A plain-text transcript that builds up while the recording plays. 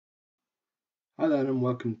Hi there and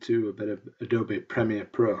welcome to a bit of Adobe Premiere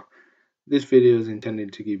Pro. This video is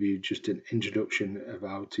intended to give you just an introduction of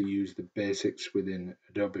how to use the basics within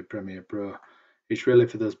Adobe Premiere Pro. It's really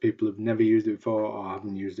for those people who've never used it before or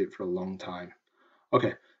haven't used it for a long time.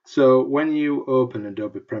 Okay, so when you open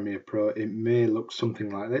Adobe Premiere Pro, it may look something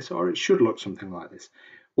like this, or it should look something like this.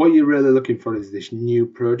 What you're really looking for is this new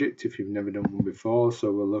project if you've never done one before.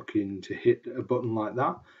 So we're looking to hit a button like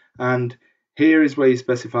that, and here is where you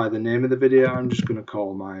specify the name of the video. I'm just going to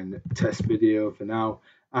call mine test video for now.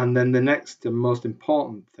 And then the next and most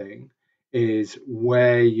important thing is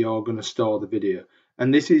where you're going to store the video.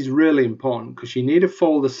 And this is really important because you need a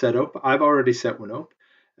folder set up. I've already set one up.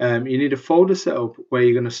 You need a folder set up where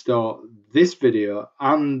you're going to store this video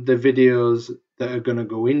and the videos that are going to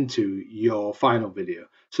go into your final video.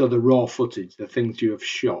 So the raw footage, the things you have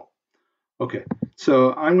shot. Okay,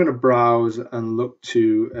 so I'm going to browse and look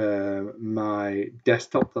to my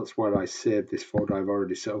desktop. That's where I saved this folder I've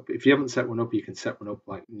already set up. If you haven't set one up, you can set one up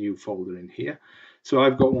like new folder in here. So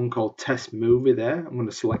I've got one called test movie there. I'm going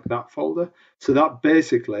to select that folder. So that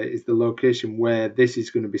basically is the location where this is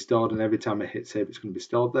going to be stored, and every time I hit save, it's going to be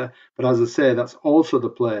stored there. But as I say, that's also the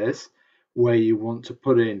place where you want to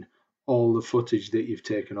put in all the footage that you've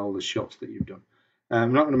taken, all the shots that you've done.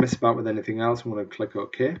 I'm not going to mess about with anything else. I'm going to click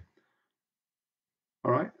OK.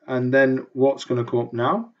 All right, and then what's going to come up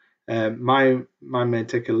now? Mine may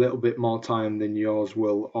take a little bit more time than yours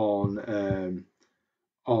will on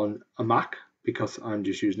a Mac because I'm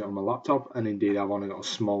just using it on my laptop, and indeed I've only got a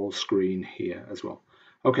small screen here as well.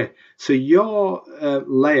 Okay, so your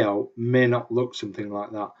layout may not look something like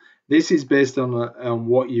that. This is based on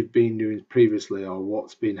what you've been doing previously or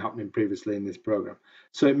what's been happening previously in this program.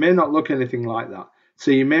 So it may not look anything like that. So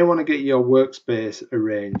you may want to get your workspace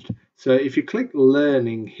arranged. So if you click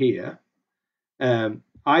learning here,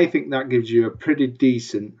 I think that gives you a pretty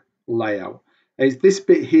decent layout. It's this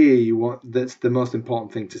bit here you want that's the most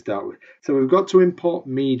important thing to start with. So we've got to import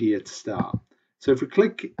media to start. So if we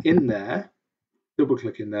click in there, double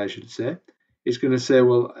click in there I should say, it's going to say,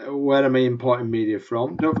 well, where am I importing media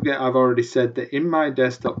from? Don't forget I've already said that in my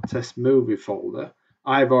desktop test movie folder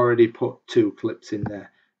I've already put 2 clips in there.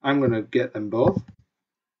 I'm going to get them both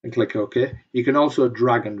and click OK. You can also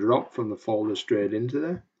drag and drop from the folder straight into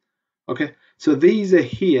there. Okay, so these are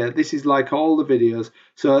here. This is like all the videos.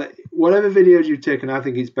 So whatever videos you've taken, I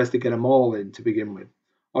think it's best to get them all in to begin with.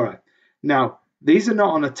 All right, now these are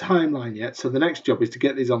not on a timeline yet. So the next job is to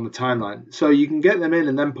get these on the timeline. So you can get them in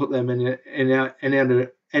and then put them in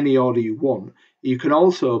any order you want. You can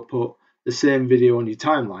also put the same video on your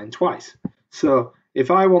timeline twice. So if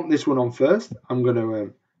I want this one on first, I'm going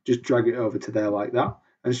to just drag it over to there like that.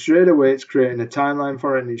 And straight away it's creating a timeline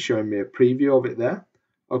for it and it's showing me a preview of it there.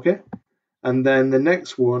 Okay, and then the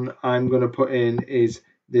next one I'm going to put in is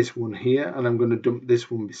this one here, and I'm going to dump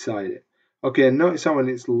this one beside it. Okay, notice how when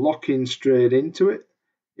it's locking straight into it,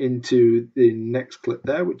 into the next clip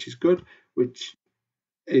there, which is good, which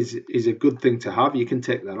is a good thing to have. You can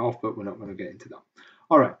take that off, but we're not going to get into that.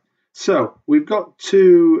 All right, so we've got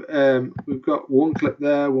we've got one clip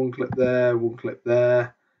there, one clip there, one clip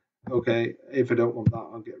there. Okay, if I don't want that,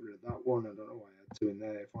 I'll get rid of that one. I don't know why I had 2 in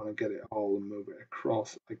there. If I want to get it all and move it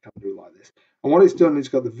across, I can do it like this. And what it's done, it's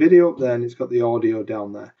got the video up there and it's got the audio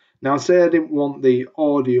down there. Now, say I didn't want the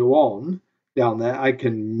audio on down there, I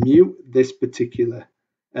can mute this particular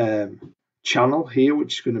channel here,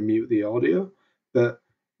 which is going to mute the audio. But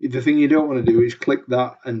the thing you don't want to do is click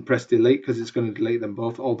that and press delete because it's going to delete them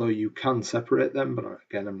both, although you can separate them. But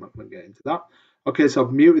again, I'm not going to get into that. Okay, so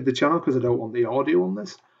I've muted the channel because I don't want the audio on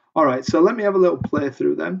this. All right, so let me have a little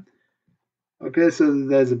playthrough then. Okay, so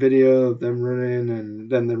there's a video of them running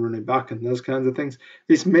and then they're running back and those kinds of things.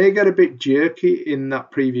 This may get a bit jerky in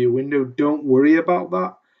that preview window. Don't worry about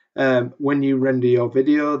that. When you render your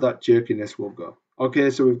video, that jerkiness will go. Okay,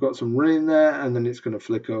 so we've got some running there and then it's going to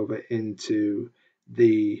flick over into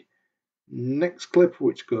the next clip,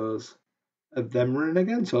 which goes of them running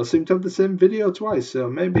again. So I seem to have the same video twice. So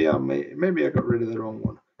maybe I got rid of the wrong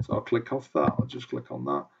one. So I'll click off that. I'll just click on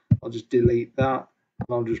that. I'll just delete that, and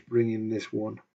I'll just bring in this one